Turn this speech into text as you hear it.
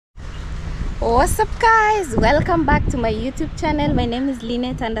What's up guys, welcome back to my YouTube channel. My name is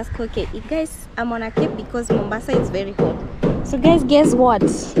Lynette_K. Guys, I'm on a cape because Mombasa is very hot. So guys, guess what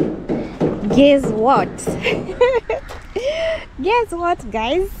guess what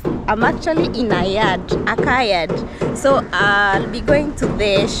guys, I'm actually in a car yard. So I'll be going to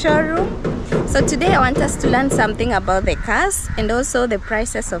the showroom. So today I want us to learn something about the cars and also the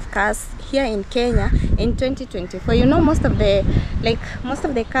prices of cars here in Kenya in 2024. You know, most of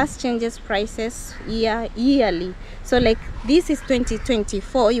the cars changes prices yearly. So like this is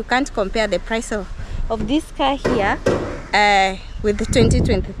 2024. You can't compare the price of this car here with the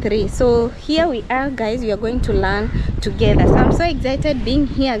 2023. So here we are guys, we are going to learn together. So I'm so excited being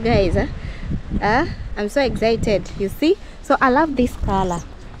here guys. I'm so excited, you see. So I love this color.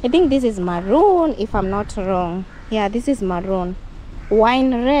 I think this is maroon if I'm not wrong. Yeah, this is maroon.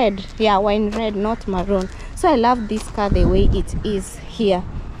 Wine red. Yeah, wine red, not maroon. So I love this car the way it is here.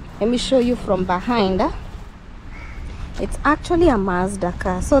 Let me show you from behind. It's actually a Mazda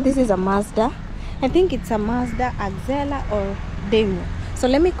car. So this is a Mazda. I think it's a Mazda Axela or Demo. So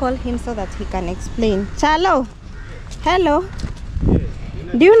let me call him so that he can explain. Chalo. Hello.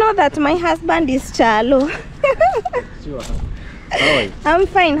 Do you know that my husband is Chalo? Sure. How are you? I'm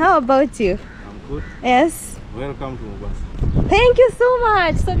fine. How about you? I'm good. Yes. Welcome to Mombasa. Thank you so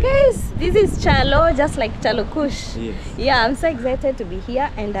much. So guys, this is Chalo, just like Chalo Kush. Yes. Yeah, I'm so excited to be here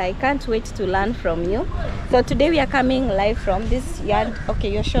and I can't wait to learn from you. So today we are coming live from this yard.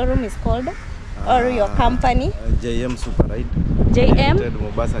 Okay, your showroom is called or your company? JM Super Ride. JM? Limited,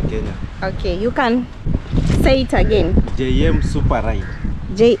 Mombasa Kenya. Okay, you can say it again. JM Super Ride.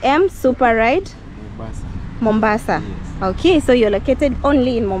 JM Super Ride Mombasa. Mombasa. Yes. Okay, so you're located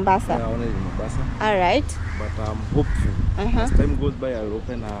only in Mombasa. Yeah, only in Mombasa. All right. But I'm hopeful. As time goes by, I'll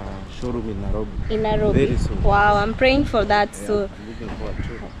open a showroom in Nairobi. In Nairobi. Very soon. Wow, I'm praying for that. Yeah, So I'm looking forward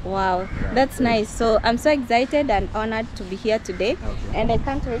to it. wow, that's nice. So I'm so excited and honored to be here today. Okay. And I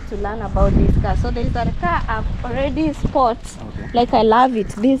can't wait to learn about this car. So there is a car I've already spotted. Okay. Like I love it.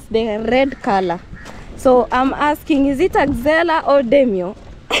 The red color. So I'm asking, is it Axela or Demio?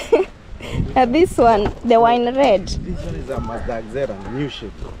 This one, the wine red. This one is a Mazda Axela, new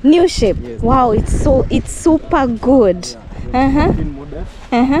shape. New shape. Yes. Wow, it's super good. Yeah. Model.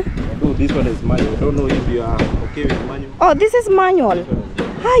 Although this one is manual. I don't know if you are okay with manual. Oh, this is manual.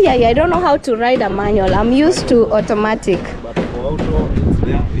 Yeah. I don't know how to ride a manual. I'm used to automatic. But for auto, it's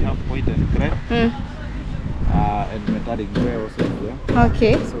there. We have point and crank. And metallic gear also is there.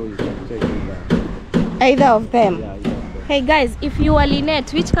 Okay. So you can check Either of them. Yeah. Hey guys, if you are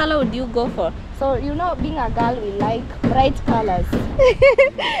Lynette, which color would you go for? So you know, being a girl, we like bright colors.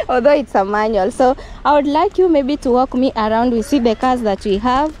 Although it's a manual. So I would like you maybe to walk me around. We see the cars that we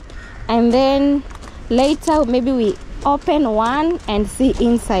have, and then later maybe we open one and see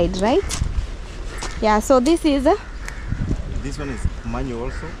inside, right? Yeah, so this is this one is manual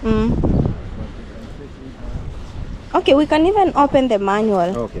also. Okay, we can even open the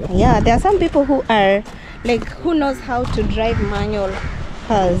manual. Okay. Yeah, there are some people who are like, who knows how to drive manual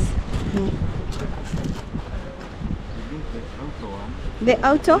cars. The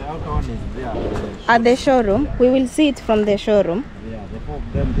auto? The outer one is there. At the showroom. We will see it from the showroom. Yeah, the four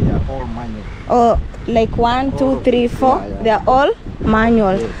of them, they are all manual. Oh, like 1, 2, 3, 4. Yeah. They are all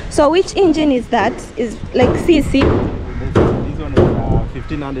manual. Yes. So which engine is that? Is like CC? This one is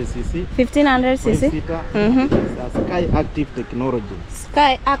 1500 cc. 1500 cc. It's a Sky Active Technology.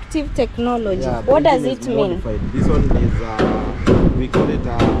 Sky Active Technology. Yeah, What does engine it is mean? modified. This one is we call it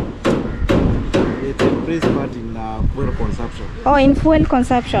it's a praise part in fuel consumption. Oh, in fuel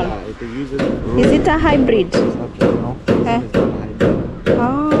consumption. Yeah, it uses. Is it a hybrid? Consumption, no? It's not a hybrid.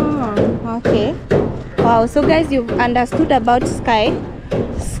 Oh, okay. Wow, so guys, you've understood about Sky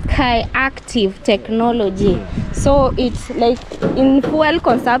Active Technology. So it's like in fuel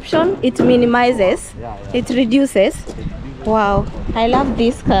consumption, it minimizes, it reduces. Wow, I love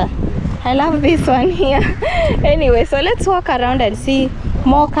this car. I love this one here. Anyway, so let's walk around and see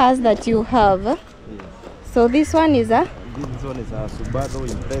more cars that you have. Yes. So this one is a This one is a Subaru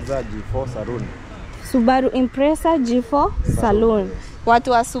Impreza G4 Saloon. Subaru Impreza G4 Saloon.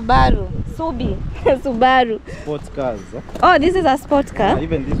 Watu wa Subaru. Subaru. Sports cars. Oh, this is a sports car. Yeah,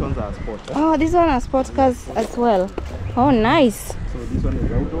 even this one's a sport. Oh, this one has sports cars as well. Oh, nice. So this one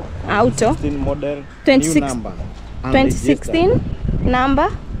is auto. Auto. 16 model. 26 new number. 2016 number.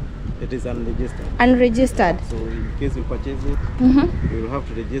 It is unregistered. Unregistered. So in case you purchase it, you will have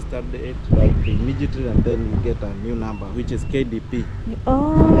to register it like immediately, and then you get a new number, which is KDP.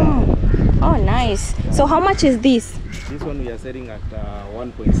 Oh, oh, nice. So how much is this? This one we are selling at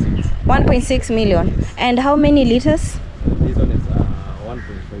 1.6. 1.6 million. And how many liters? This one is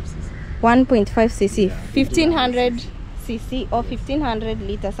 1.5 cc. 1.5 cc, Yeah, 1500 cc or 1500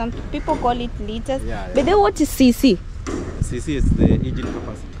 liters. Some people call it liters. Yeah, But then what is cc? cc is the engine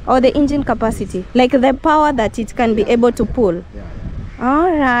capacity. Or the engine capacity, like the power that it can be able to pull. Yeah.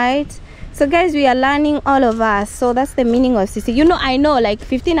 All right. So guys, we are learning, all of us. So that's the meaning of cc. You know, I know like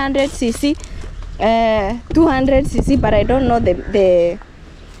 1500 cc, 200 cc, but I don't know the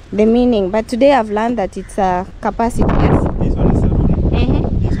meaning. But today I've learned that it's a capacity. Yes. This one is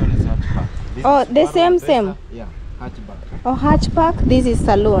saloon. This one is hatchback. Oh, the same. Yeah, hatchback. Oh, hatchback. This is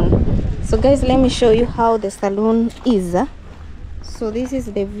saloon. So guys, let me show you how the saloon is. So this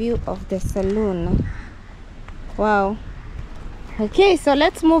is the view of the saloon. Wow. Okay, so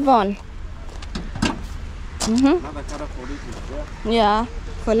let's move on. Another color for this is there. Yeah,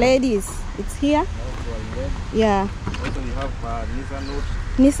 for ladies, it's here. Also in red. Yeah. Also you have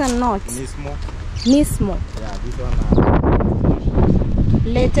Nissan Note. Nismo. Yeah, this one.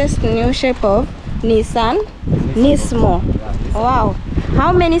 Latest new shape of Nissan Nismo. Yeah, this Wow.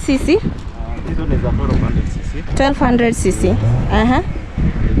 How many cc? this one is a 1200 cc. 1200 cc.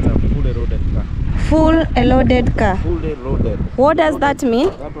 It's a fully loaded car. Full loaded car. Fully loaded. What does that mean?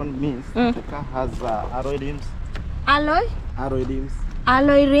 That one means the car has alloy rims. Alloy? Alloy rims.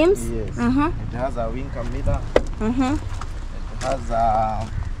 Alloy rims? Yes. It has a winker meter. It has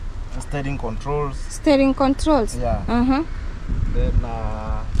steering controls. Steering controls. Yeah. Then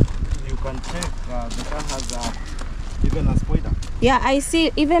you can check the car has even a spoiler. Yeah, I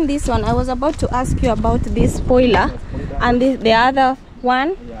see. Even this one, I was about to ask you about this spoiler and the other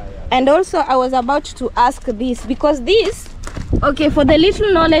one. Yeah. And also I was about to ask this, because this, okay, for the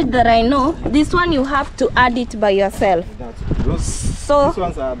little knowledge that I know, this one you have to add it by yourself. So these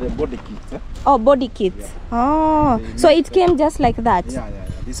ones are the body kits. Oh, body kits. Yeah. Oh, so it came just like that. Yeah.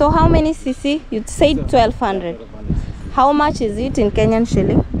 So how many cc? You said 1200. How much is it in Kenyan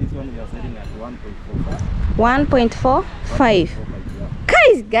shilling? This one we are selling at 1.45. 1.45.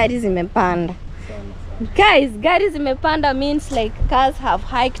 Guys, gari zimepanda. Guys, gari zimepanda means like cars have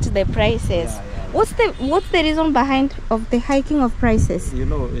hiked the prices. What's the reason behind of the hiking of prices? You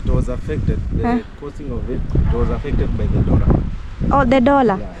know, it was affected. The costing of it was affected by the dollar. Oh, the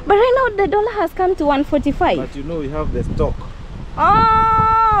dollar. Yeah. But right now the dollar has come to 145. But you know, we have the stock. Oh.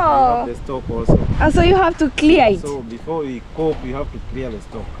 We have the stock also. So you have to clear it. So before we cope, we have to clear the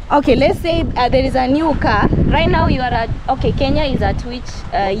stock. Okay, let's say there is a new car. Right now you are at, okay, Kenya is at which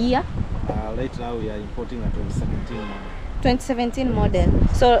year? Right now we are importing a 2017 model. 2017 model.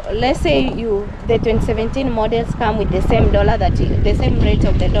 So let's say the 2017 models come with the same the same rate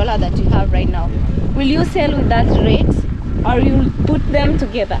of the dollar that you have right now. Yeah. Will you sell with that rate, or you put them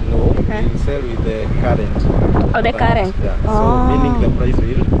together? No, we sell with the current. Oh, the current. Yeah. Oh. So meaning the price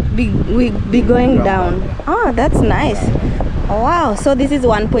will be going down. Yeah. Oh, that's nice. Oh, wow. So this is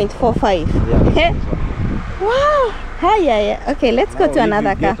 1.45. Yeah. Wow. Yeah. Okay, let's go to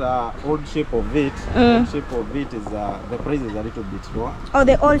another car. Get old shape of it. Old shape of it is the price is a little bit lower. Oh,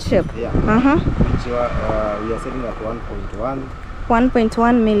 the old shape. Yeah. Which we are selling at 1.1.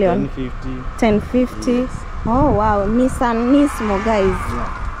 1.1 million. 1050. Yes. Oh wow, Nissan Nismo, guys.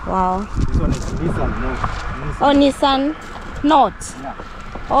 Yeah. Wow. This one is Nissan Note. Oh, Nissan Note. Yeah.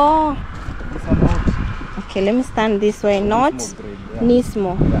 Oh. Nissan Note. Okay, let me stand this way. Note.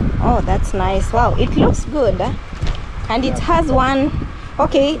 Nismo. Yeah. Oh, that's nice. Wow, it looks good. And it has one.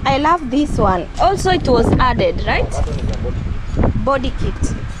 Okay, I love this one. Also, it was added, right? That one is a body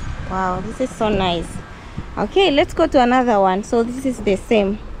kit. Wow, this is so nice. Okay, let's go to another one. So this is the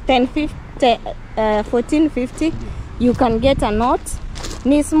same 1450. You can get a Note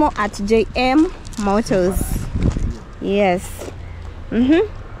Nismo at JM Motors. Yes.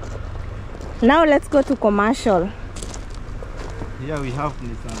 Now let's go to commercial. Here we have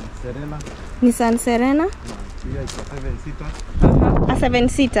Nissan Serena. Nissan Serena. Here it's a 7-seater. A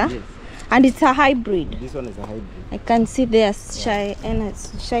 7-seater. Yes. And it's a hybrid. This one is a hybrid. I can see there's shy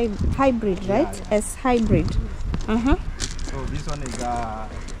hybrid, right? Yeah. As hybrid. So this one is a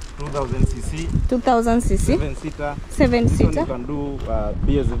 2000 cc. 2000 cc. 7-seater. 7-seater. This one you can do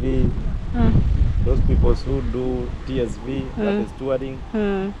BSV. Those people who do TSV, that is touring.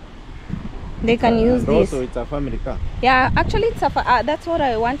 They can use this. Also, it's a family car. Yeah, actually, it's a that's what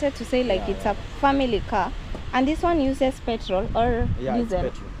I wanted to say. Like, it's a family car, and this one uses petrol or diesel.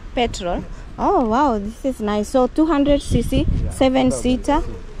 It's petrol. Yes. Oh wow, this is nice. So 200 cc, 7-seater.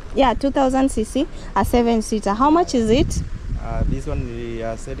 Yeah, 2000 cc, a 7-seater. How much is it? This one we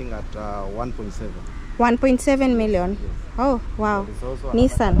are selling at 1.7. 1.7 million. Yes. Oh wow.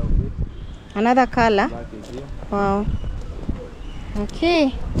 Nissan. Another color. Black is here. Wow.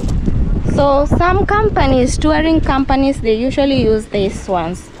 Okay. So some companies, touring companies, they usually use these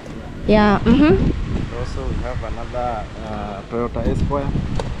ones. Yeah. Also, we have another Toyota Esquire.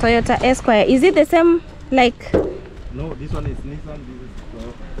 Toyota Esquire. Is it the same like? No, this one is Nissan. This is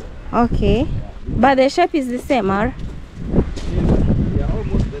Toyota. Okay. But the shape is the same, or? They are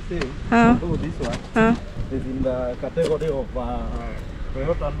almost the same. Although this one is in the category of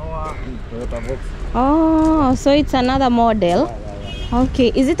Toyota Noah and Toyota Box. Oh, so it's another model. Yeah.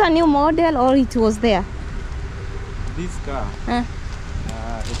 Okay. Is it a new model or it was there? This car,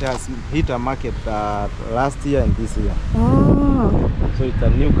 it has hit a market last year and this year. Oh. So it's a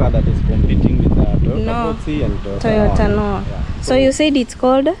new car that is competing with Toyota Boxy and Toyota Noah. Yeah. So you said it's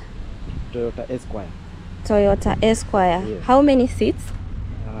called? Toyota Esquire. Toyota Esquire. Yes. How many seats?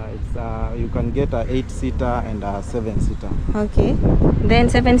 It's you can get a 8-seater and a 7-seater. Okay. Then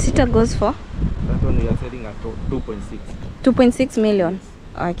 7-seater goes for? That one we are selling at 2.6. 2.6 million.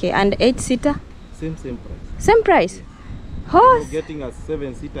 Yes. Okay. And 8-seater? Same price. Same price? Yes. Horse? So getting a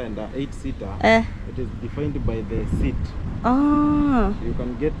 7-seater and a 8-seater, it is defined by the seat. Oh. You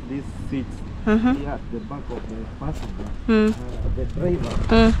can get these seats here at the back of the passenger, the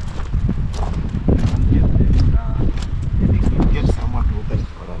driver. Get someone to open it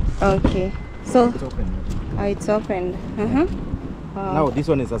for us. Okay. So it's open. Oh, it's opened. Wow. Now this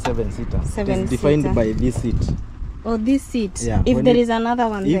one is a 7-seater. 7-seater. It's defined by this seat. Oh, this seat. Yeah. If there is another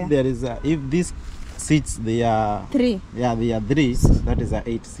one if there. there is if these seats they are 3. Yeah, they are 3. That is a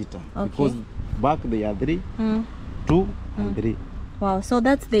 8-seater. Okay. Because back they are 3, 2, and 3. Wow. So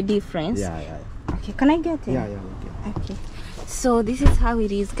that's the difference. Yeah. Okay. Can I get it? Yeah. Okay. So this is how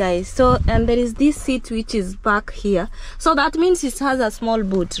it is, guys. So and there is this seat which is back here. So that means it has a small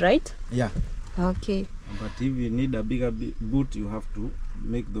boot, right? Yeah. Okay. But if you need a bigger boot, you have to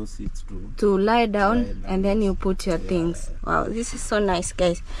make those seats to lie down, and then you put your things. Wow, this is so nice,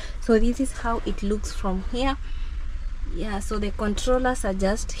 guys. So this is how it looks from here. Yeah, so the controllers are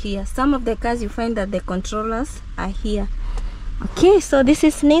just here. Some of the cars you find that the controllers are here. Okay, so this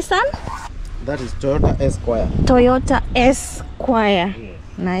is Nissan. That is Toyota Esquire. Toyota Esquire. Yes.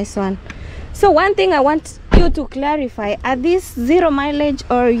 Nice one. So one thing I want you to clarify, are these 0 mileage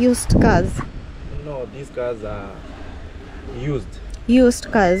or used cars? No, these cars are used.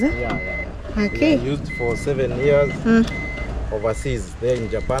 Used cars? Yeah. Okay. They are used for 7 years overseas, there in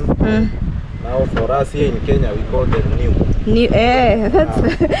Japan. Now for us here in Kenya, we call them new. That's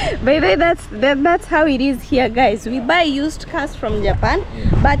by the way, that's how it is here, guys. We buy used cars from Japan,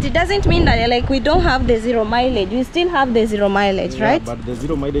 but it doesn't mean that like we don't have the 0 mileage. We still have the 0 mileage, right? But the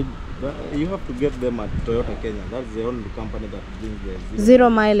 0 mileage, you have to get them at Toyota Kenya. That's the only company that brings the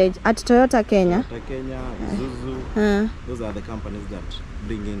 0 mileage at Toyota Kenya. Toyota Kenya, Isuzu, those are the companies that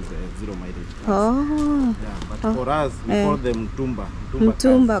bring in the 0 mileage cars. Oh. Yeah, but for us, we call them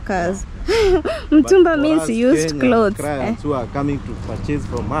Mtumba cars. Mtumba means used clothes. Clients who are coming to purchase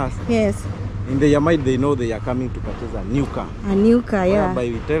from us, yes, in their mind they know they are coming to purchase a new car. A new car, yeah.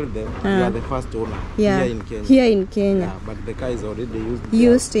 Whereby we tell them you are the first owner here in Kenya. Here in Kenya. Yeah, but the car is already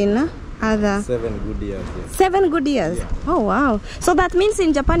used in other 7 good years. Yes. 7 good years? Yeah. Oh wow. So that means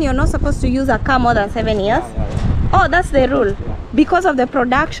in Japan you're not supposed to use a car more than 7 years? Yeah. Oh, that's the rule. Yeah. Because of the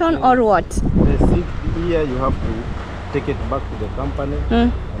production or what? The 6th year you have to take it back to the company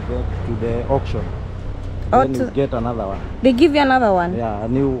and then to the auction. Then you get another one. They give you another one? Yeah, a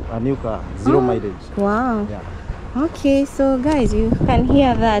new car, 0 mileage. Wow. Yeah. Okay, so guys, you can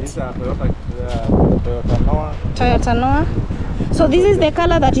hear that. It's a Toyota Noah. Toyota Noah. So this is the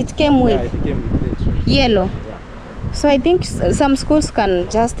color that it came with? Yeah, it came with it. Yellow. Yeah. So I think some schools can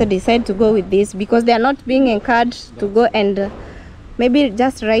just decide to go with this because they are not being encouraged to go and maybe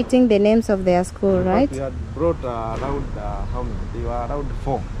just writing the names of their school, right? We had brought around, how many? They were around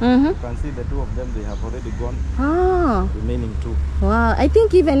 4. You can see the 2 of them, they have already gone. Oh. Remaining 2. Wow. I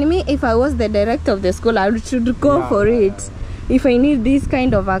think even me, if I was the director of the school, I should go for it. If I need this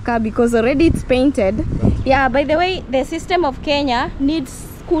kind of a car because already it's painted. Yeah, by the way, the system of Kenya needs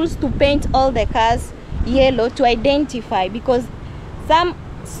schools to paint all the cars yellow to identify because some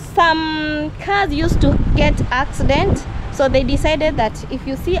cars used to get accident. So they decided that if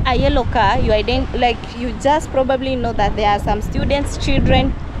you see a yellow car, you just probably know that there are some students,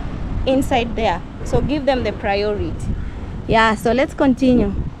 children inside there. So give them the priority. Yeah, so let's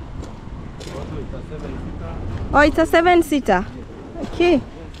continue. Oh, it's a 7-seater. Okay.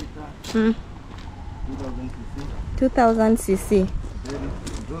 2000 cc.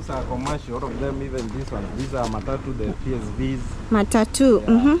 Those are commercial, all of them, even this one. These are Matatu, the PSVs. Matatu.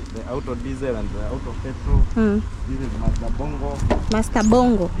 The auto diesel and the auto petrol. This is Master Bongo. Master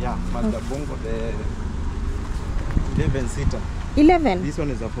Bongo. Yeah, Master Bongo, the 11-seater. 11. This one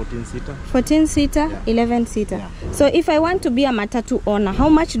is a 14-seater. 14-seater, Yeah. 11-seater. Yeah. So if I want to be a matatu owner, how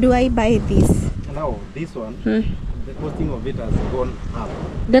much do I buy this? Now this one, the costing of it has gone up.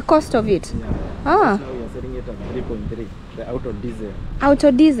 The cost of it? Yeah. Ah. Now we are selling it at 3.3. The auto diesel.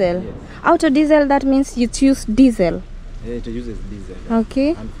 Auto diesel? Yes. Auto diesel, that means you choose diesel. Yeah, it uses diesel.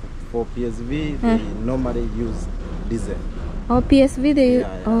 Okay. And for PSV, they normally use diesel. Oh, PSV, they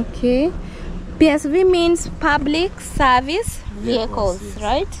Yeah. okay. PSV means public service vehicles, yes,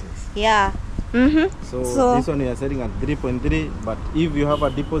 right? yes. Yeah. So this one we are selling at 3.3, but if you have a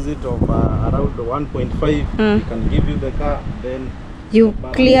deposit of around 1.5, we can give you the car, then you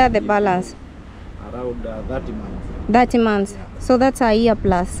the clear the is balance. around 30 months. 30 months. Yeah. So that's a year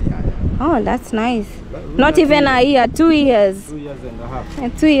plus. Yeah, yeah. Oh, that's nice. We Not are even a year, 2 years. 2 years and a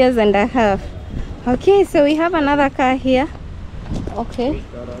half. 2 years and a half. Okay, so we have another car here. Okay.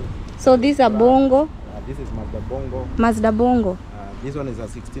 So these are Bongo. This is Mazda Bongo. Mazda Bongo. This one is a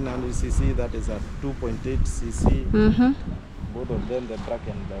 1600cc, that is a 2.8cc. Both of them, the black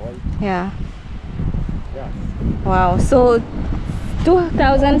and the white. Yeah. Yeah. Wow. So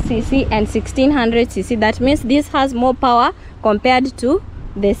 2000cc and 1600cc. That means this has more power compared to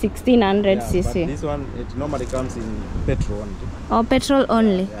the 1600cc. But this one, it normally comes in petrol only. Oh, petrol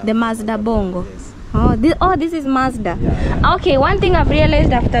only. Yeah. The Mazda Bongo. Yes. Oh, this is Mazda. Yeah. Okay, one thing I've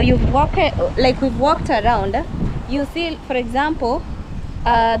realized after you've walked, like we've walked around, you see, for example,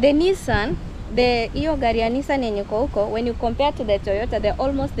 the Nissan, hiyo gari ya Nissan yenye huko, when you compare to the Toyota, they're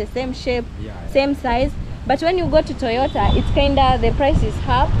almost the same shape, same size. But when you go to Toyota, it's kinda, the price is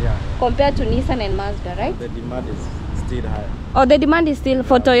half compared to Nissan and Mazda, right? The demand is still high. Oh, the demand is still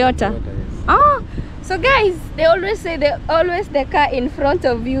for Toyota. Yes. Oh, so guys, they always say the car in front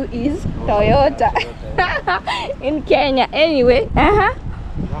of you is Toyota. In Kenya, anyway. Nissan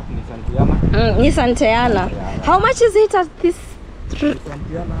Tiana. Nissan Tiana. Yeah. How much is it at this? Nissan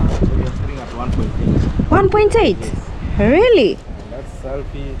Tiana, so we are selling at 1.8. 1.8. Yes. Really? That's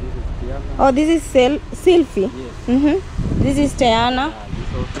Selfie. This is Tiana. Oh, this is Selfie. Yes. This is Tiana.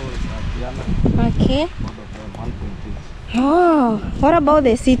 This also is Tiana. Okay. Both of them 1.8. Oh, what about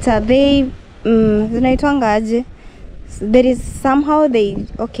the seats? Are they zinaitwanga aje? There is somehow they,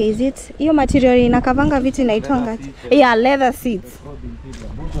 okay, is it hiyo material inakavanga viti inaitwanga aje? Yeah, leather seats.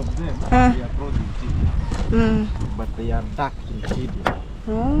 Both of them they are closed interior. But they are dark interior.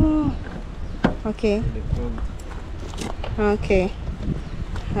 Oh, okay. Okay.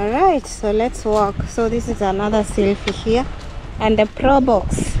 All right, so let's walk. So this is another Selfie here, and the Pro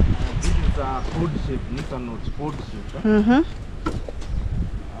Box. This is a food shape, Nissan Note food shape.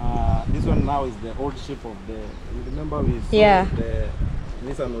 This one now is the old shape of the. You remember we saw the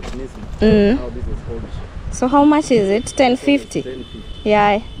Nissan Note Nissan. Now this is old shape. So how much is it? 1050. 1050.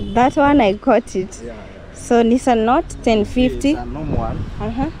 Yeah, that one I got it. Yeah. So Nissan Note 1050. It's a normal one.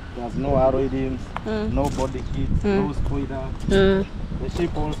 There's no alloy rims, no body kit, no spoiler. The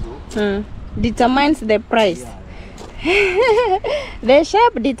shape also determines the price. Yeah. The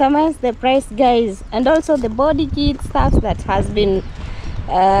shape determines the price, guys, and also the body kit stuff that has been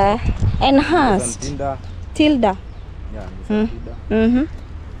enhanced. Tilda. Yeah, Tilda.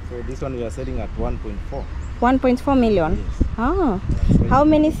 So this one we are selling at 1.4. 1.4 million. Yes. Oh, how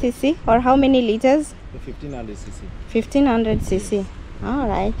many cc or how many liters? 1500 cc. 1500 cc. All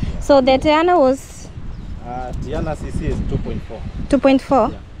right. So the Tiana was Tiana cc is 2.4.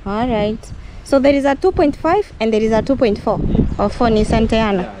 2.4. Yeah. All right. So there is a 2.5 and there is a 2.4 of for Nissan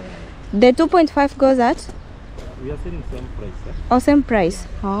Tiana. Yeah. The 2.5 goes at? We are selling same price. Oh, same price.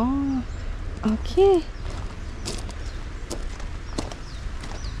 Oh, okay.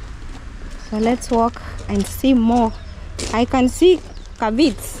 So let's walk and see more. I can see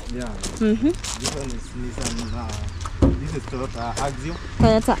Kavits. Yeah. This one is Nissan. This is Toyota Axio.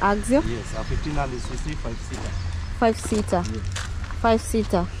 Toyota Axio. Yes, a 1500cc 5-seater. 5-seater. Yes.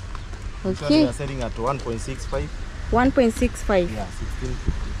 5-seater. This one Okay. we are selling at 1.65. 1.65. Yeah,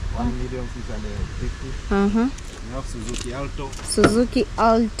 1650. 1,650,000. We have Suzuki Alto. Suzuki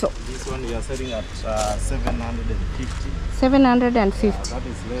Alto. This one we are selling at 750. 750. That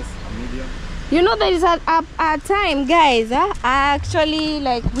is less, a medium. You know, there is a time, guys, actually,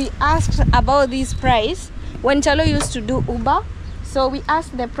 like, we asked about this price when Chalo used to do Uber. So we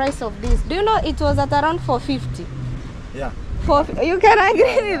asked the price of this. Do you know it was at around 450? Yeah. You can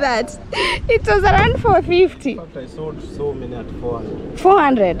agree with that. It was around 450. In fact, I sold so many at 400.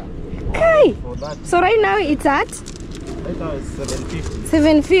 400. Okay. For that, So right now it's at right now it's 750.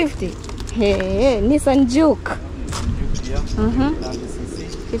 750. Hey, Nissan Juke. Yeah.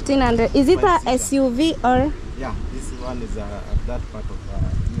 1500cc. 1500. Is it a SUV or? Yeah, this one is at that part of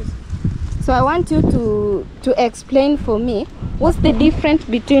US. So I want you to explain for me what's the difference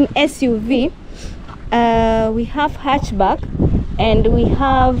between SUV? We have hatchback and we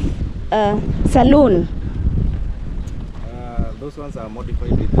have saloon. Those ones are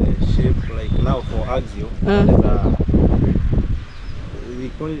modified with the shape, like now for Axio.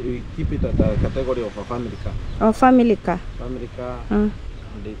 We keep it at the category of a family car. Oh, family car. Family car, and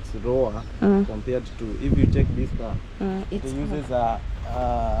it's lower compared to, if you check this car, it uses a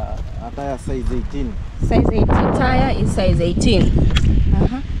tire size 18. Size 18. Tire is size 18.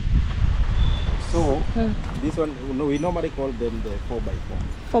 So this one, we normally call them the 4x4.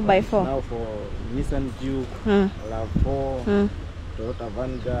 4x4. Now for Nissan Juke, RAV4, Toyota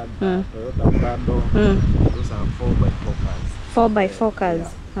Vanguard, Toyota Prado, those are 4x4 cars. 4x4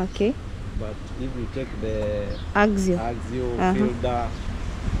 cars. Yeah. Okay. But if you check the Axio, Fielder,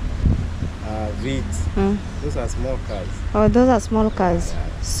 Vitz, those are small cars. Oh, those are small cars.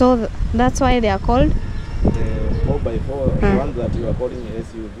 So that's why they are called the 4x4, the ones that you are calling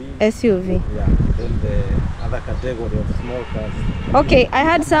SUV. SUV. Yeah. Then the other category of small cars. Okay, I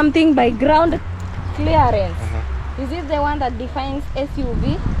had something by ground clearance. Is it the one that defines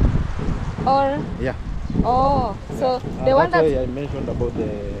SUV? Or yeah. Oh, so the one that I mentioned about the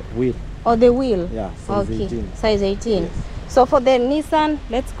wheel. Oh, the wheel. Yeah, size 18. Size 18. Yes. So for the Nissan,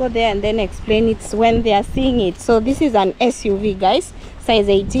 let's go there and then explain it when they are seeing it. So this is an SUV, guys, size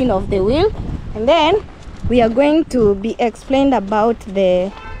 18 of the wheel, and then we are going to be explained about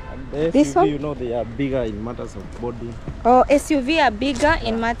the this one. You know, they are bigger in matters of body. Oh, SUV are bigger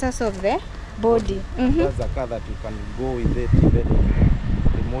in matters of the body. That's a car that you can go with it even in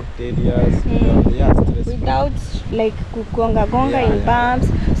remote areas without like gonga in bumps.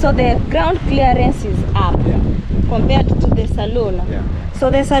 So the ground clearance is up compared to the saloon. So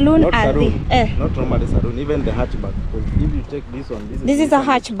the saloon not are saloon, not normally saloon, even the hatchback. Because if you check this one, this is a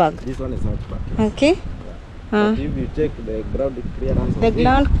hatchback. This one is hatchback. Okay. But if you check the ground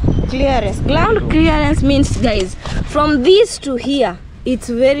clearance, ground clearance means, guys, from this to here, it's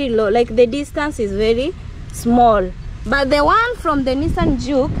very low. Like the distance is very small. But the one from the Nissan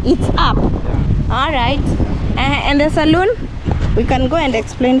Juke, it's up. All right. And the saloon, we can go and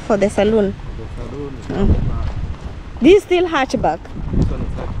explain for the saloon. The saloon is this is still hatchback. This one is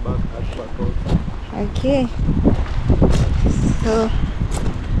hatchback also. Okay. So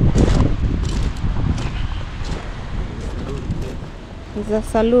it's a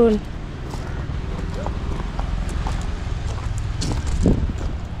saloon.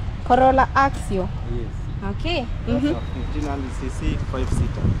 Corolla Axio. Yes. Okay. That's a 1500cc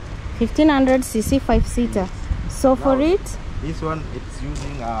 5-seater. 1500cc 5-seater. So for it, this one it's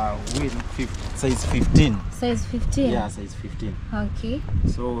using a wheel size 15. Size 15. Yeah, size 15. Okay.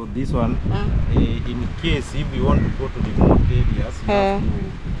 So this one, in case if you want to go to remote areas, you have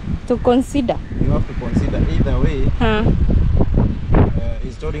to consider. You have to consider either way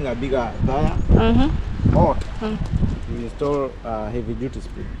installing a bigger tire or you install heavy duty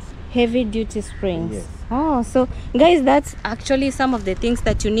springs. Heavy duty springs. Yes. Oh, so guys, that's actually some of the things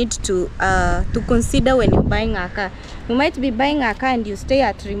that you need to consider when you're buying a car. You might be buying a car and you stay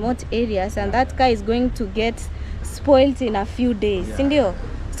at remote areas, and that car is going to get spoiled in a few days. Yeah.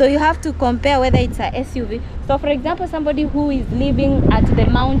 So you have to compare whether it's a SUV. So for example, somebody who is living at the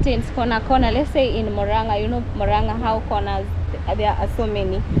mountains, corner, let's say in Moranga, you know Moranga, how corners there are so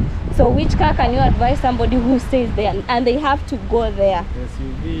many. So which car can you advise somebody who stays there and they have to go there?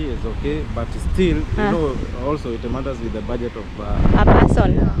 SUV is okay, but still, you know, also it matters with the budget of a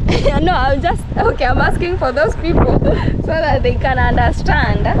person. Yeah. No, I'm asking for those people so that they can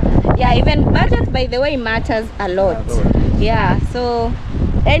understand. Yeah, even budget, by the way, matters a lot. Yeah, so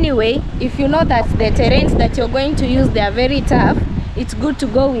anyway, if you know that the terrains that you're going to use, they are very tough, it's good to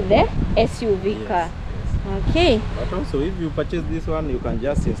go with the SUV car. Okay. But also, if you purchase this one, you can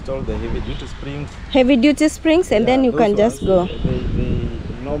just install the heavy duty springs. Heavy duty springs, and then you can just go. They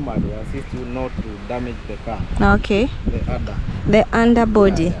normally assist you not to damage the car. Okay. The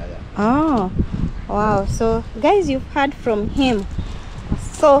underbody. Yeah. Oh, wow. So, guys, you've heard from him.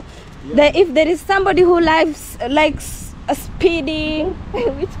 So, if there is somebody who likes speeding,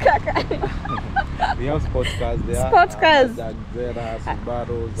 which car can we have sports cars there. Sports cars. The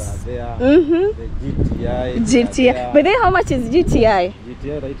Subarus are there. The GTI. But then how much is GTI?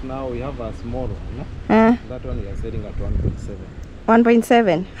 GTI right now we have a small one. That one we are selling at 1.7.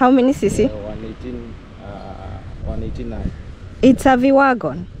 1.7. How many cc? 189. It's a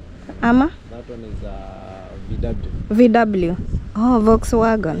V-Wagon. Ama? That one is a VW. VW. Oh,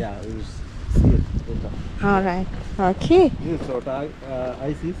 Volkswagen. Yeah, we'll see it later. All right. Okay. This is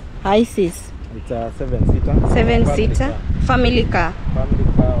ISIS. ISIS. It's a 7-seater. 7-seater. Family car. Family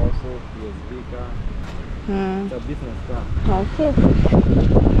car also, PSV car. It's a business car. Okay.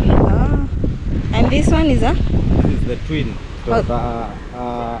 Ah. And this one is a? This is the twin. Toyota,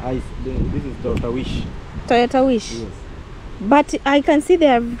 this is Toyota Wish. Toyota Wish? Yes. But I can see they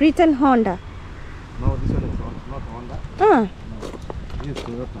have written Honda. No, this one is not Honda. Ah. No. This is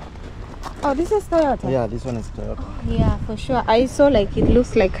Toyota. Oh, this is Toyota? Yeah, this one is Toyota. Yeah, for sure. I saw like it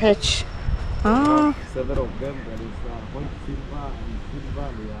looks like H. Ah. Several of them. There is white, silver, and silver.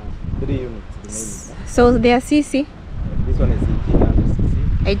 There are 3 units remaining. So they are CC? This one is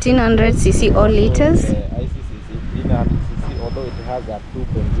 1800cc. 1800cc all liters? ICCC 1800cc, although it has a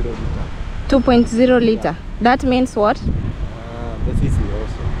 2.0 liter. 2.0 liter. Yeah. That means what? The CC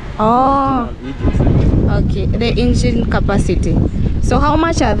also. Oh. Okay, the engine capacity. So how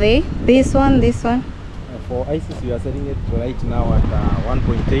much are they? This one, this one? For ICC, you are selling it right now at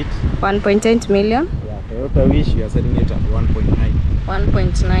 1.8. 1.8 million? Yeah, Toyota Wish, you are selling it at 1.9.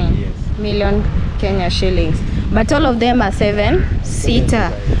 1.9 yes. million Kenya shillings. But all of them are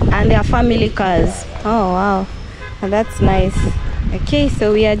 7-seater and they are family cars. Oh wow, that's nice. Okay,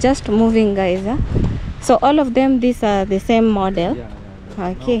 so we are just moving, guys. Huh? So all of them, these are the same model. Yeah.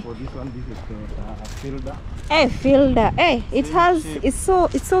 Okay. Now for this one, this is Toyota Fielder. Hey, Fielder. Hey, it has shape. It's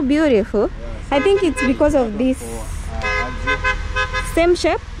so beautiful. Yeah, I think it's because of this same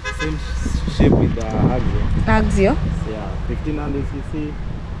shape. Same shape with the Axio. Axio. Yeah, 1500cc,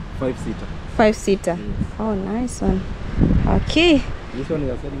 5-seater. 5-seater. Yes. Oh, nice one. Okay. This one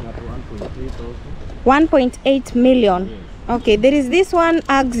you are selling at 1.8 also. 1.8 million. Yes. Okay, there is this one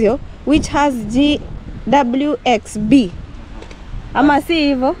Axio which has GWXB. Ama si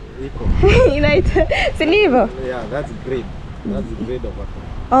hivyo? Si ni hivyo? Yeah, that's great. That's the grade of a car.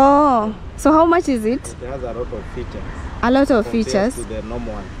 Oh, so how much is it? It has a lot of features. A lot of features? To the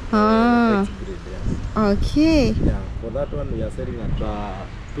normal one. Ah. Grade, yes. Okay. Yeah, for that one we are selling at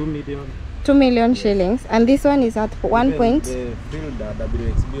 2 million. 2 million shillings. And this one is at 1 point? The Fielder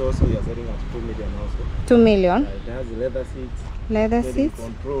WXB also we are selling at 2 million also. 2 million? It has leather seats. Leather seats?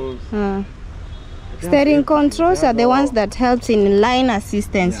 Controls. Steering controls are the ones that helps in line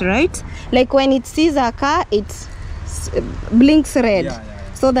assistance, right? Like when it sees a car, it blinks red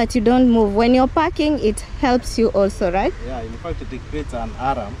so that you don't move. When you're parking, it helps you also, right? Yeah, in fact, it creates an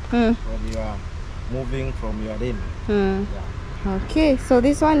alarm when you are moving from your lane. Yeah. Okay, so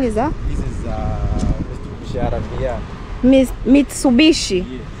this one is a? This is Mitsubishi RVR.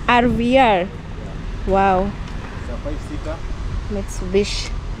 Mitsubishi RVR. Yeah. Wow. It's a 5-seater. Mitsubishi.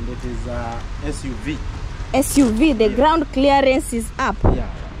 And it is SUV. SUV, the ground clearance is up. Yeah.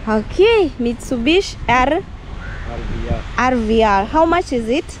 Okay, Mitsubishi RVR. How much is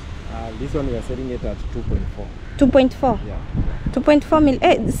it? This one we are selling it at 2.4. 2.4? Yeah. 2.4 million.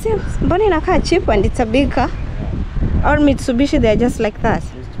 Hey, mbona inakaa cheap and it's a big car? Yeah. Or Mitsubishi, they are just like that?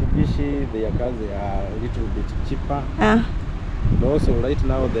 Mitsubishi, their cars they are a little bit cheaper. And also right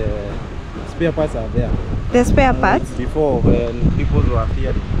now the spare parts are there. The spare parts? Before when people were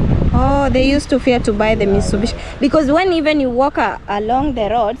fearing. Oh, they used to fear to buy the Mitsubishi. Because when even you walk along the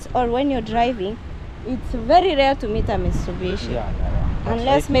roads or when you're driving, it's very rare to meet a Mitsubishi.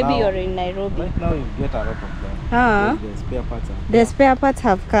 Unless maybe now, you're in Nairobi. Right now you get a lot of them. The spare parts are there. The spare parts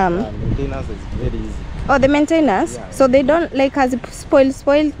have come. Maintenance is very easy. Oh, the maintenance? Yeah. So they don't like has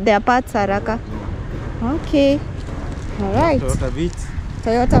spoil their parts, Araka. Yeah. Okay. All right. Toyota Beats.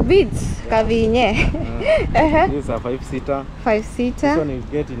 Toyota Beats. Kavinye. This is a 5-seater. 5-seater. This one you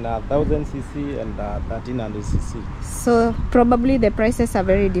get in 1000cc and 1300cc. So probably the prices are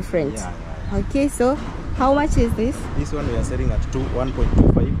very different. Yeah. Okay, so how much is this? This one we are selling at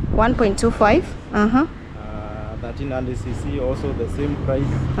 1.25. 1.25. 1300cc also the same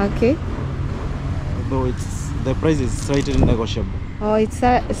price. Okay. Although the price is slightly negotiable. Oh, it's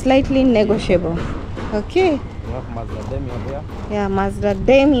slightly negotiable. Okay. We have Mazda Demio there. Yeah, Mazda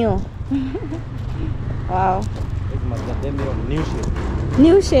Demio. Wow. It's Mazda Demio new shape.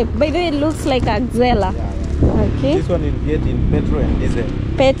 New shape. By the way, it looks like Axela. Yeah. Okay. This one will get in petrol and diesel.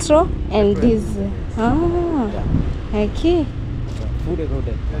 Petrol and diesel. Ah. Okay. Fully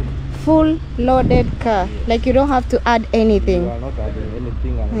loaded. Full loaded car. Yes. Like you don't have to add anything. You are not adding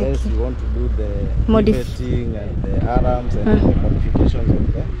anything unless you want to do the riveting and the arms and the modifications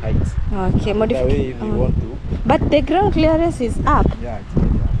of the heights. Okay, that way if you want to. But the ground clearance is up. Yeah, it's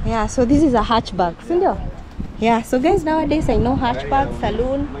good. Yeah, so this is a hatchback. Yeah, so guys, nowadays I know hatchback,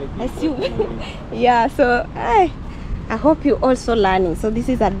 saloon, SUV. Yeah, so I hope you also learning. So this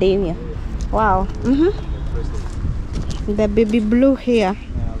is a Demio. Wow. The baby blue here.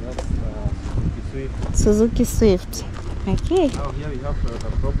 Yeah, that's Suzuki Swift. Okay. Now here we have the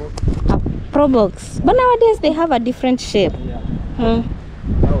Probox. Probox. But nowadays they have a different shape. Yeah.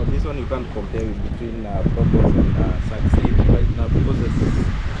 Now this one you can't compare with between Probox and Succeed right now because the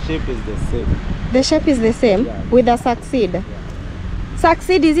shape is the same. The shape is the same with the Succeed. Yeah.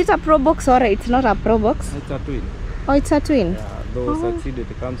 Succeed, is it a Probox or it's not a Probox? It's a twin. Oh, it's a twin. Yeah, though Succeed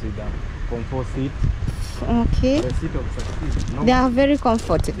it comes with a comfort seat. Okay. The seat of Succeed. No, they are very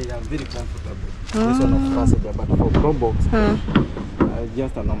comfortable. They are very comfortable. This one of Passenger, but for Probox,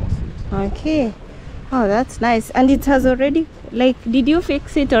 just a normal seat. Okay. Oh, that's nice. And it has already, like, did you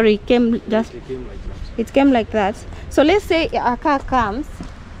fix it or it came just? It came like that. It came like that. So let's say a car comes,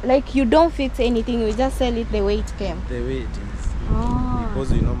 like you don't fix anything, you just sell it the way it came. The way it is. Oh.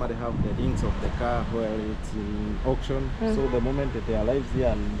 Because you normally have the rings of the car where it's in auction. So the moment that they arrive here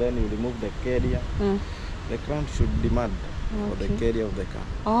and then you remove the carrier, the client should demand for the carrier of the car.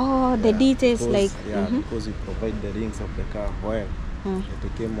 Oh, the details because, like. Yeah, because you provide the rings of the car where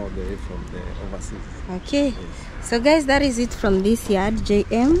it came all the way from the overseas. Okay. Yes. So guys, that is it from this yard,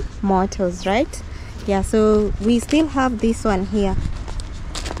 JM Motors, right? Yeah, so we still have this one here.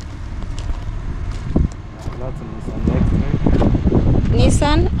 That's a Nissan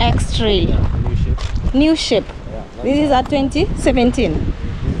Nissan X-Trail. X-Trail. Yeah, new shape. New shape. Yeah, This is a 2017.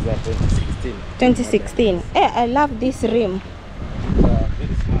 This is a 2016. 2016. Hey, I love this rim.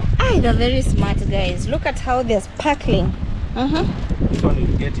 Very smart. Ah, they're very smart, guys. Look at how they're sparkling. This one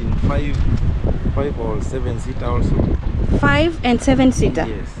you get in 5 or 7 seater also. 5 and 7 seater.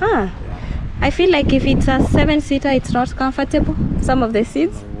 Yes. Ah. Yeah. I feel like if it's a 7 seater, it's not comfortable. Some of the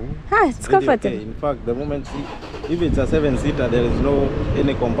seats. No. Ah, it's comfortable. Okay. In fact, the moment if it's a 7 seater, there is no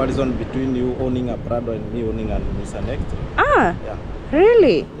any comparison between you owning a Prado and me owning a Nissan X-Trail. Ah, Yeah.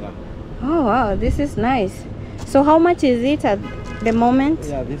 really? Yeah. Oh wow, this is nice. So how much is it at the moment?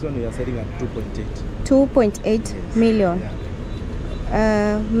 Yeah, this one we are selling at 2.8. 2.8 million. Yeah.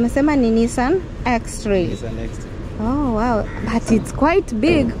 Mmesema ni Nissan X-Trail. Nissan X-Trail. Oh wow, but it's quite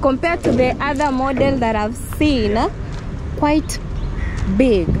big compared to the other model that I've seen. Quite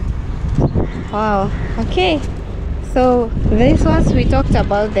big. Wow. Okay, so these ones we talked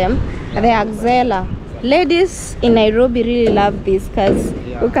about them, the Axela. Ladies in Nairobi really love this because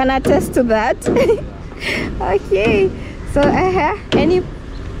we can attest to that. Okay, so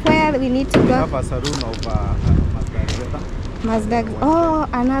anywhere we need to go. We have a saloon of Mazda. Oh,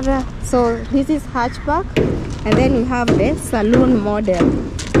 another. So this is hatchback, and then we have the saloon model.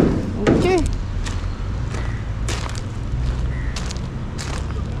 Okay.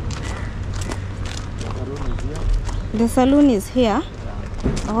 The saloon is here.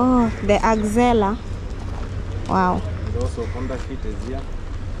 Oh, the Axela. Wow. And also Honda Fit is here.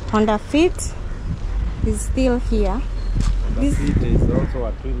 Honda Fit is still here. Honda Fit is also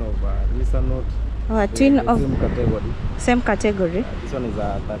a twin of Nissan Note. Oh, a twin of same category. same category. This one is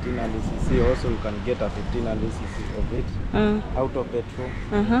a 1300cc. Also, you can get a 1500cc of it out of petrol.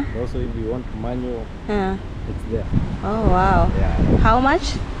 Also, if you want manual, it's there. Oh wow. Yeah. How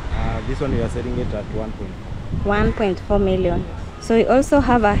much? This one we are selling it at 1.4 million. So we also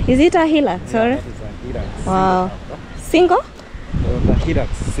have a. Is it a Hilux? Sorry. Yeah, that is a Hilux. Wow. Single? The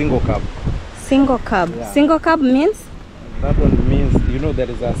Hilux single cab. Single cab. Yeah. Single cab means? That one means, you know, there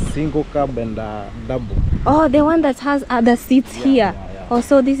is a single cab and a double. Oh, the one that has other seats here. Yeah. Oh,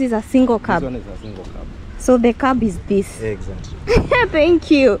 so this is a single cab. This one is a single cab. So the cab is this. Exactly. Thank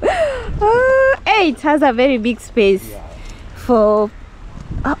you. Hey, it has a very big space for.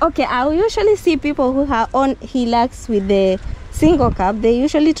 Okay, I usually see people who are on Hilux with the single cab. They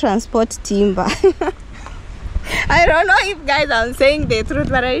usually transport timber. I don't know if guys I'm saying the truth,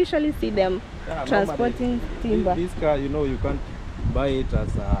 but I usually see them transporting timber. This car, you know, you can't buy it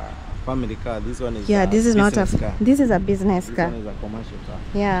as a family car. This one is this is not a car. This is a business This car. one is a commercial car.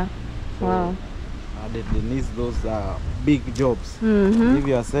 Yeah. So, wow. They need those big jobs. If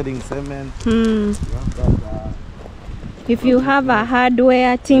you are selling cement, you have that, if you have a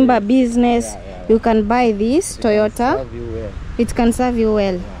hardware timber business, you can buy this Toyota. It can serve you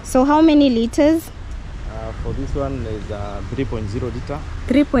well. So how many liters? For this one is 3.0 liter.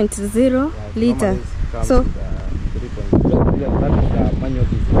 3.0 liter. So 3.0. That is manual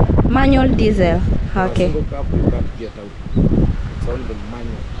diesel. Manual diesel. Okay. Single cab you can't get out. It's only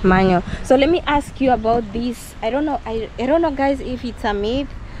manual. So let me ask you about this. I don't know guys if it's a myth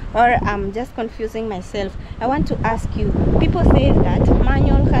or I'm just confusing myself. I want to ask you, people say that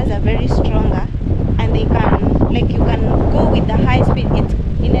manual cars are very stronger and they can, like, you can go with the high speed.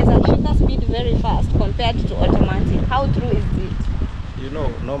 It has a shooter speed very fast compared to automatic. How true is it? You know,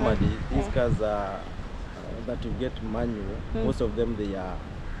 normally these cars that you get manual, most of them they are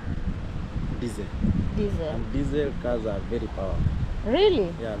diesel. Diesel. And diesel cars are very powerful.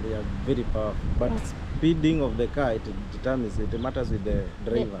 Really? Yeah, they are very powerful. But speeding of the car, it determines, it matters with the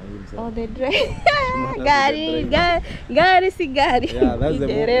driver himself. Oh, the driver. Gari, Gari, si gari. Yeah,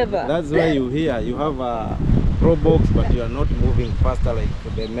 that's why you hear you have a pro box, but you are not moving faster like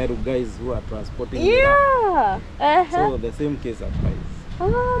the Meru guys who are transporting. Yeah. So the same case applies.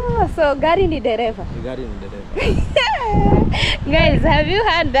 Oh, so gari ni dereva. Gari ni dereva. Guys, have you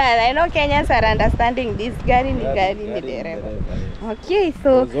heard that? I know Kenyans are understanding this. Gari ni dereva. Okay,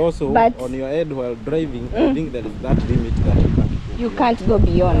 so also on your head while driving, I think there is that limit that you can't go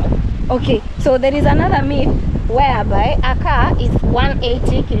beyond. Okay, so there is another myth whereby a car is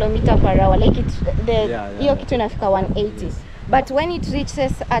 180 km/h. Like hiyo kitu inafika 180. Yes. But when it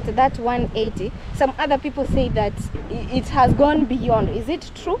reaches at that 180, some other people say that it has gone beyond. Is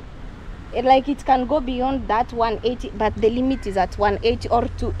it true? Like it can go beyond that 180, but the limit is at 180 or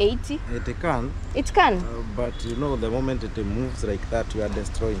 280? It can. It can. But you know, the moment it moves like that, you are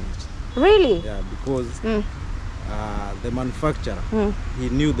destroying it. Really? Yeah, because the manufacturer, he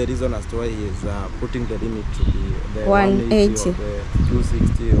knew the reason as to why he is putting the limit to be the 180 or the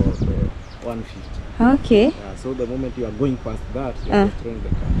 260 or the 150. Okay. So the moment you are going past that, you are destroying the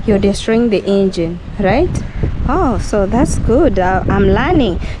car. You're destroying the engine, right? Oh, so that's good. I'm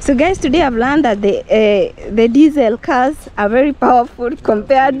learning. So guys, today I've learned that the diesel cars are very powerful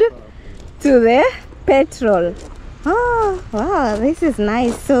compared to the petrol. Oh, wow, this is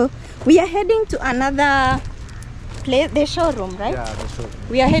nice. So we are heading to another place, the showroom, right? Yeah, the showroom.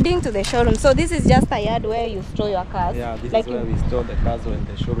 We are heading to the showroom. So this is just a yard where you store your cars. Yeah, this like is where we store the cars when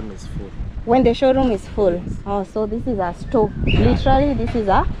the showroom is full. When the showroom is full. Yes. Oh, so this is a store. Literally, this is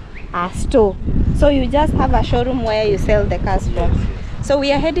a store. So you just have a showroom where you sell the cars from. Yes. So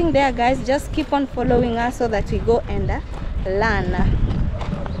we are heading there, guys. Just keep on following us so that we go and learn.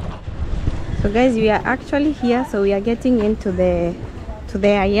 So guys, we are actually here. So we are getting into the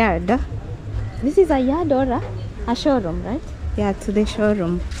yard. This is a yard or a showroom, right? Yeah, to the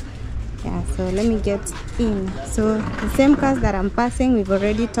showroom. Yeah, so let me get in. So the same cars that I'm passing, we've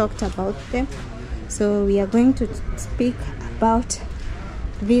already talked about them. So we are going to speak about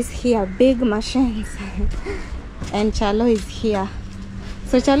these here big machines. And Chalo is here.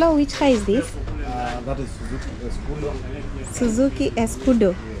 So Chalo, which car is this? That is Suzuki Escudo. Suzuki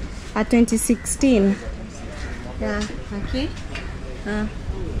Escudo, a 2016. Yeah, okay.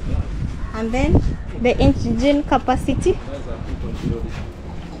 And then the engine capacity?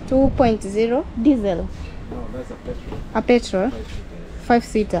 2.0 diesel. No, that's a petrol. A petrol?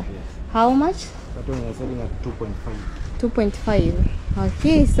 5-seater. Yes. How much? That one is selling at 2.5. 2.5.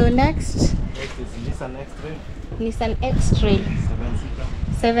 Okay, so next Next is Nissan X-Trail. Nissan X-Trail.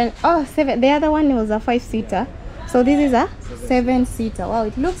 7-seater. 7. The other one was a 5-seater. So this is a 7-seater. Wow,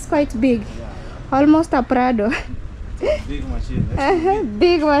 it looks quite big. Yeah. Almost a Prado. Big machine.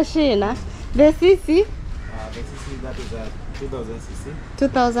 Big machine. The CC? The CC, that is a 2000 cc.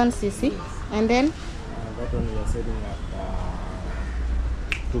 2000 cc. Yes. And then? That one we are selling at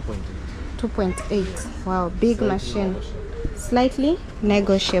 2.8. 2.8. Wow, big Slightly machine. negotiable. Slightly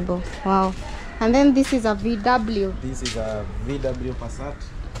negotiable. Wow. And then this is a VW. This is a VW Passat.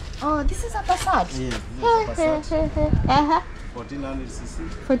 Oh, this is a Passat. Yes, this is a Passat. 1400 cc.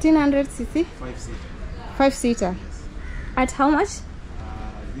 1400 cc. 5-seater. 5-seater. Yes. At how much?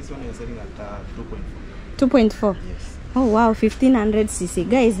 This one we are selling at 2.4. 2.4. Yes. Oh wow, 1500 cc.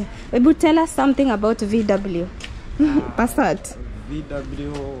 Guys, able tell us something about VW. Passat.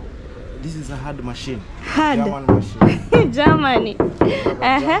 VW, this is a hard machine. Hard. German machine. Germany.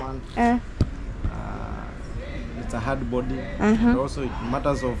 It's a hard body. Uh-huh. And also it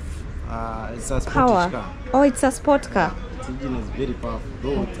matters of it's a sporty Power. car. Oh, it's a sport car. Its engine is very powerful,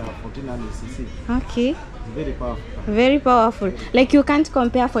 though it's a 1400 cc. Okay. It's very powerful. Very powerful. Like you can't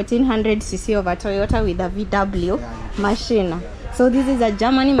compare 1400 cc of a Toyota with a VW machine. So this is a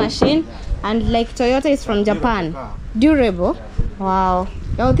Germany machine, and like Toyota is from Japan. Durable. Wow.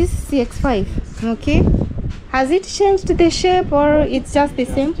 Oh, this is CX-5. Okay. Has it changed the shape or it's just the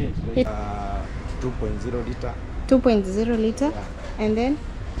same? 2.0 liter. 2.0 liter. Yeah. And then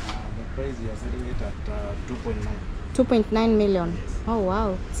The price we are selling it at 2.9. 2.9 million. Oh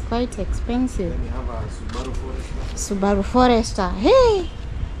wow, it's quite expensive. Then we have a Subaru Forester. Subaru Forester. Hey,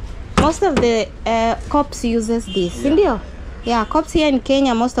 most of the cops uses this. Yeah, cops here in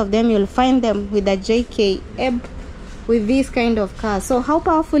Kenya, most of them you'll find them with a JK Ebb with this kind of car. So how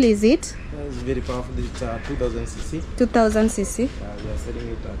powerful is it? It's very powerful. It's 2000 cc. 2000 cc. We are selling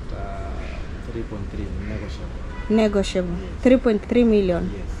it at 3.3 negotiable. Negotiable. 3.3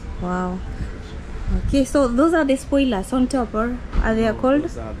 million. Yes. Wow. Okay, so those are the spoilers on top, or are they called?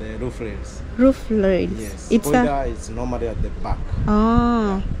 Those are the roof rails. Roof rails. Yes. It's Spoiler is normally at the back.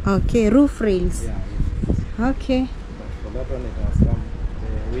 Oh, okay, roof rails. Yeah. Okay. But for that one, it has come the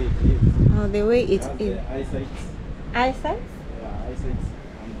way it is. Oh, the way it And is. the eyesights. Eyesight? Yeah, eyesights.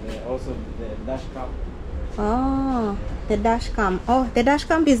 And also the dash cam. Oh, the dash cam. Oh, the dash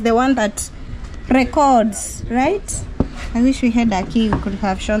cam is the one that records, right? I wish we had a key. We could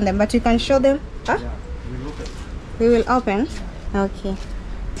have shown them, but you can show them. Huh? Yeah, we look at it. We will open. Okay.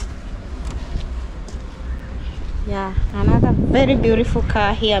 Yeah, another very beautiful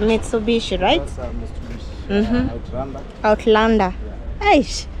car here, Mitsubishi, right? That's Mitsubishi. Outlander. Outlander. Yeah.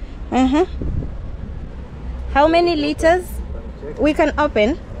 Aish. How many liters? We can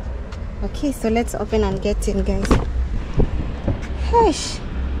open. Okay, so let's open and get in, guys. Aish.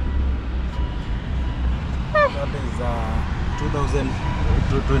 That is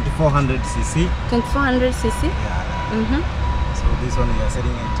 2400 cc. 2400 cc. Yeah. So this one we are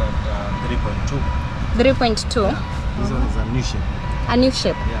selling it at 3.2. 3.2. Yeah. This one is a new shape. A new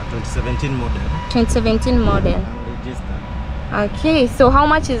shape. Yeah, 2017 model. 2017 model. And registered. Okay, so how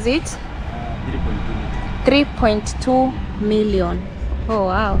much is it? 3.2. 3.2 million. Oh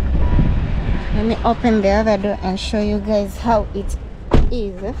wow. Let me open the other door and show you guys how it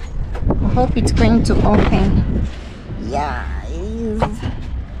is. I hope it's going to open. Yeah, it is.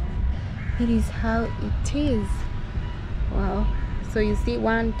 It is how it is. Wow. So you see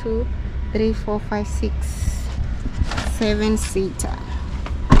 1, 2, 3, 4, 5, 6, 7 seater.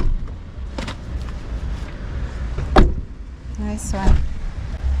 Nice one.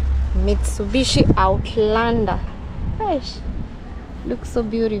 Mitsubishi Outlander. Gosh, looks so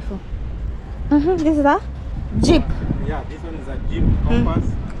beautiful. This is a Jeep. Yeah, this one is a Jeep Compass.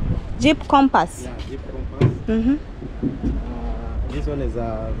 Jeep Compass. Yeah, Jeep Compass. This one is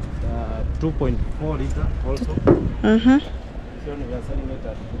a 2.4 liter also. This one we are selling it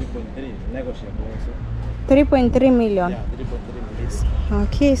at 3.3, negotiable also. 3.3 million. Yeah, 3.3 million.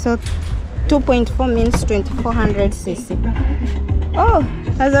 Okay, so 2.4 means 2400 cc. Oh,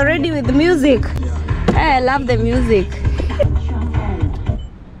 that's already with music. Yeah. Hey, I love the music.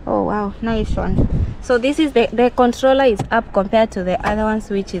 Oh wow, nice one. So this is the controller is up compared to the other ones,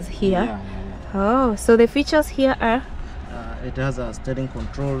 which is here. Yeah. Oh, so the features here are it has a steering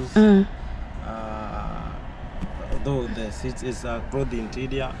controls. Though the seat is a cloth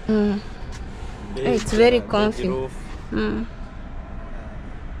interior. It's very comfy.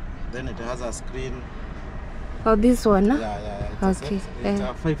 Then it has a screen. Oh, this one, huh? Yeah. It's Okay. It's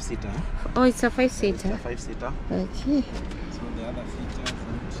a 5-seater. Oh, it's a 5-seater. It's a 5-seater. Okay. So the other features.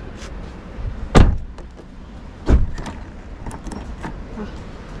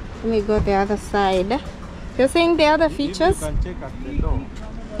 Let me go the other side. You're saying the other features? You can check at the door.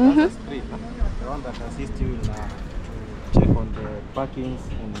 That's a screen. The one that assists you in check on the parkings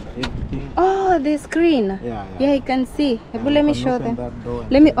and everything. Oh, the screen. Yeah, you can see. Let me show them.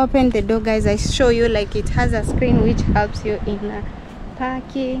 Let me open the door, guys. I show you, like, it has a screen which helps you in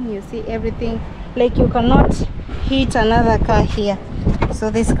parking. You see everything. Like, you cannot hit another car here. So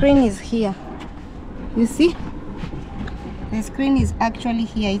the screen is here. You see? The screen is actually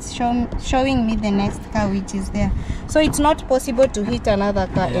here. It's showing me the next car which is there. So it's not possible to hit another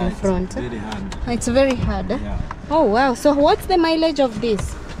car in front. It's very hard. It's very hard. Yeah. Oh wow. So what's the mileage of this?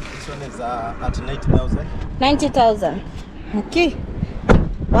 This one is at 90,000. 90,000. Okay.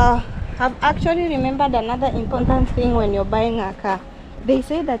 Wow. I've actually remembered another important thing when you're buying a car. They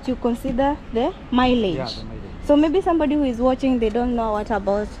say that you consider the mileage. Yeah, the mileage. So maybe somebody who is watching, they don't know what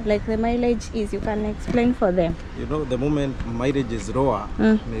about like the mileage is. You can explain for them. You know, the moment mileage is lower,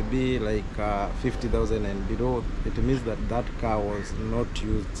 maybe like 50,000 and below, it means that that car was not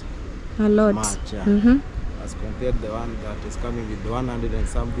used A lot. much. Yeah. As compared to the one that is coming with 100 and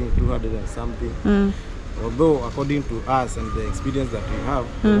something, 200 and something. Although according to us and the experience that we have,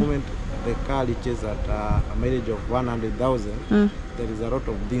 the moment the car reaches at a mileage of 100,000, there is a lot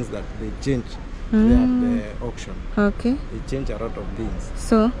of things that they change at the auction. Okay. They change a lot of things.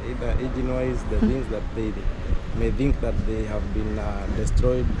 So Either engine wise, the things that they may think that they have been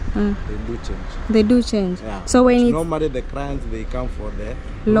destroyed, they do change. they do change. Yeah. So when it's Normally the clients, they come for the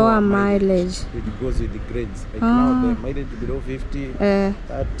lower mileage. It goes with the grades. Like now the mileage below 50,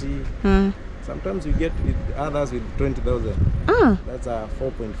 30. Sometimes you get with others with 20,000. That's a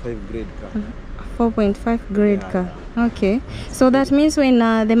 4.5 grade car. 4.5 grade car. Okay. So that means when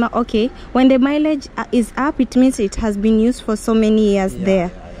when the mileage is up, it means it has been used for so many years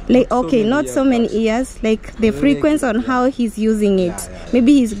there. Like not so many years, like the frequency on how he's using it.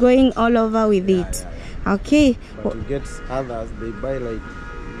 Maybe he's going all over with it. Okay. But you get others, they buy like,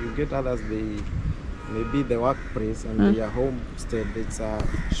 you get others, they maybe the workplace and their homestead, it's a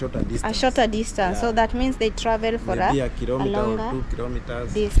shorter distance. A shorter distance. Yeah. So that means they travel for maybe a kilometer longer or 2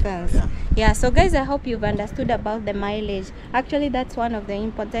 kilometers distance. Yeah. So guys, I hope you've understood about the mileage. Actually, that's one of the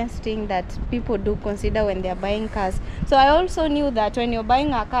important things that people do consider when they're buying cars. So I also knew that when you're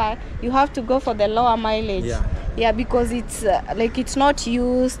buying a car, you have to go for the lower mileage. Yeah, because it's like it's not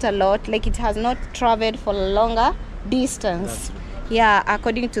used a lot, like it has not traveled for a longer distance. Yeah,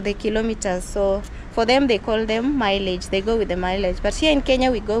 according to the kilometers. So for them, they call them mileage. They go with the mileage. But here in Kenya,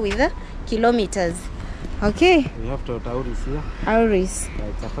 we go with the kilometers. Okay. We have Toyota Auris here. Auris.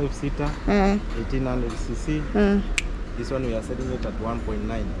 It's a 5-seater, 1800 cc. This one we are selling it at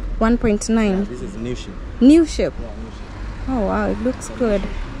 1.9. 1.9. Yeah, this is new shape. New shape. Yeah, new shape. Oh wow, it looks good.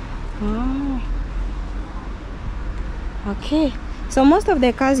 Oh. Okay. So most of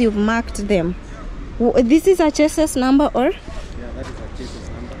the cars you've marked them. This is a chassis number or? Yeah, that is a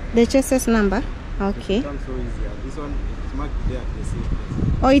chassis number. The chassis number. Okay. This one so easier. This one it's marked there at the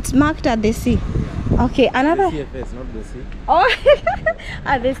CFS. Oh, it's marked at the C. Yeah. Okay, another. The CFS, not the C. Oh,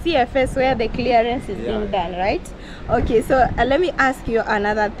 at the CFS where the clearance is being done, right? Okay, so let me ask you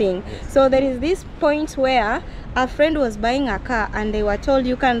another thing. Yes. So there is this point where a friend was buying a car and they were told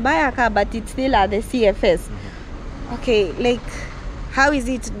you can buy a car, but it's still at the CFS. Okay, like how is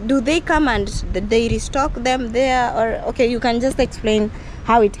it? Do they come and they restock them there, or okay, you can just explain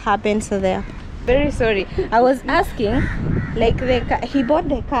how it happens there. Very sorry, I was asking, like he bought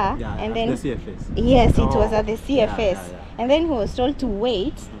the car and then the CFS. Yes, it was at the CFS, yeah. and then he was told to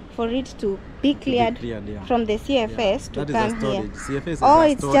wait for it to be cleared, from the CFS to that come here. CFS is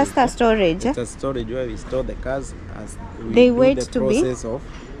it's just a storage. It's a storage where we store the cars as we they do wait the to process be of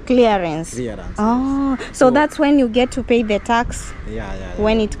clearance. Oh, so that's when you get to pay the tax.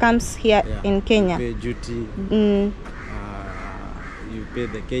 When it comes here in Kenya. You pay duty. You pay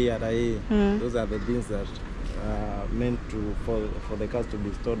the KRA. Those are the things that meant for the cars to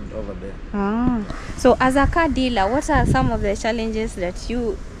be stored over there. So as a car dealer, what are some of the challenges that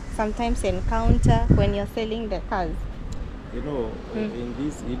you sometimes encounter when you're selling the cars? You know, in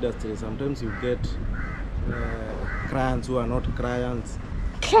this industry, sometimes you get clients who are not clients.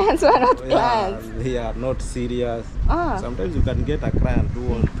 Clients who are not clients. They are not serious. Sometimes you can get a client who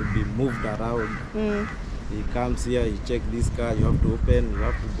wants to be moved around. He comes here, he checks this car, you have to open, you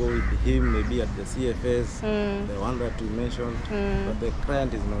have to go with him, maybe at the CFS, the one that you mentioned, but the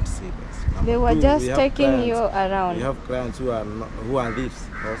client is not serious. They were just taking you around. We have clients who are thieves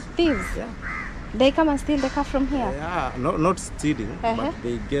also. Thieves? Yeah. They come and steal the car from here? Yeah, not stealing, but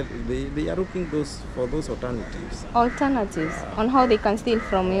they are looking for those alternatives. Alternatives on how they can steal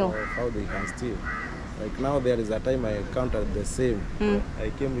from you? How they can steal. Like now there is a time I encountered the same. I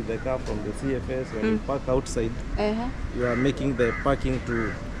came with the car from the CFS. When you park outside, you are making the parking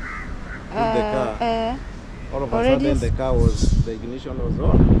to put the car. All of a sudden the ignition was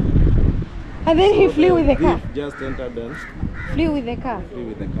on. And then he flew with the car? Just entered and flew with the car? Flew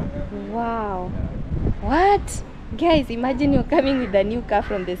with the car. Wow. What? Guys, imagine you're coming with a new car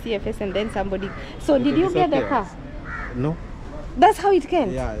from the CFS and then somebody... So did you get the car? No. That's how it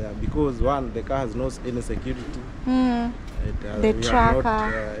came? Yeah, because one, the car has no any security. The we tracker. have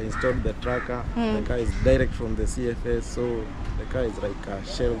not installed the tracker. The car is direct from the CFS, so the car is like a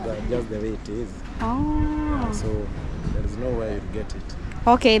shell just the way it is. So there is no way you get it.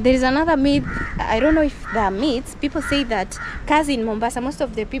 Okay, there is another myth. I don't know if there are myths. People say that cars in Mombasa, most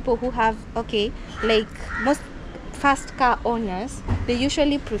of the people who have, like most fast car owners, they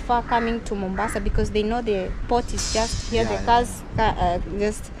usually prefer coming to Mombasa because they know the port is just here. The cars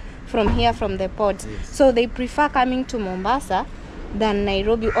just from here, from the port. So they prefer coming to Mombasa than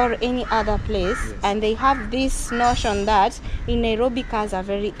Nairobi or any other place. And they have this notion that in Nairobi cars are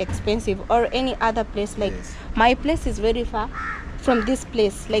very expensive, or any other place. Like my place is very far from this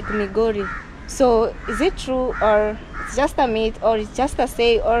place, like Migori. So is it true, or it's just a myth, or it's just a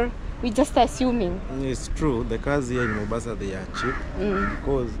say, or we're just assuming? It's true. The cars here in Mombasa, they are cheap.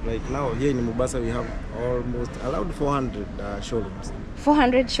 Because like now here in Mombasa we have almost around 400 showrooms.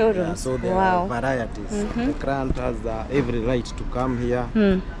 400 showrooms? So there are varieties. The client has every right to come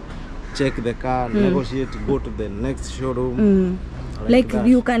here, check the car, negotiate, go to the next showroom. Like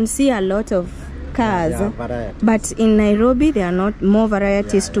you can see a lot of cars, but in Nairobi there are not more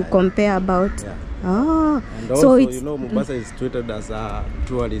varieties to compare about. And also, so it's, Mombasa is treated as a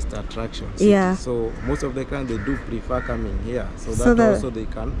tourist attraction city. So most of the time they do prefer coming here, so that also they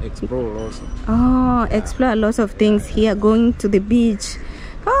can explore also. Explore a lot of things here, going to the beach,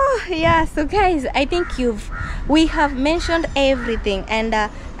 Oh yeah, so guys, I think we have mentioned everything, and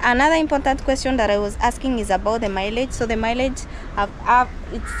another important question that I was asking is about the mileage. So the mileage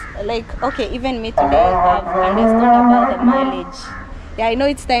it's like, okay, even me today I've understood about the mileage. Yeah, I know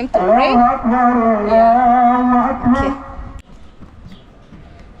it's time to pray. Yeah, okay.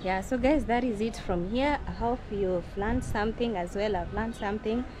 Yeah, so guys, that is it from here. I hope you've learned something as well. I've learned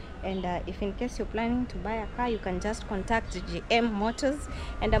something, and if in case you're planning to buy a car, you can just contact GM Motors,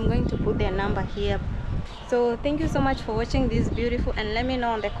 and I'm going to put their number here. So thank you so much for watching this beautiful, and let me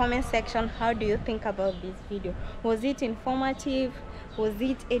know in the comment section, how do you think about this video? Was it informative? Was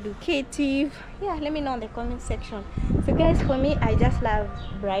it educative? Yeah, let me know in the comment section. So guys, for me, I just love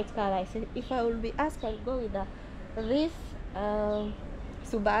bright colors. If I will be asked, I'll go with this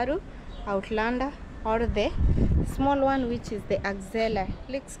Subaru Outlander, or the small one, which is the Axela.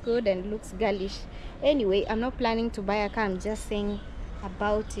 Looks good and looks girlish. Anyway, I'm not planning to buy a car, I'm just saying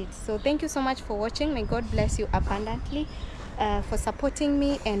about it. So thank you so much for watching. May God bless you abundantly, for supporting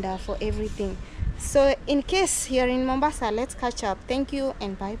me, and for everything. So in case you're in Mombasa, let's catch up. Thank you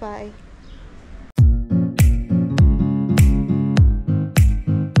and bye bye.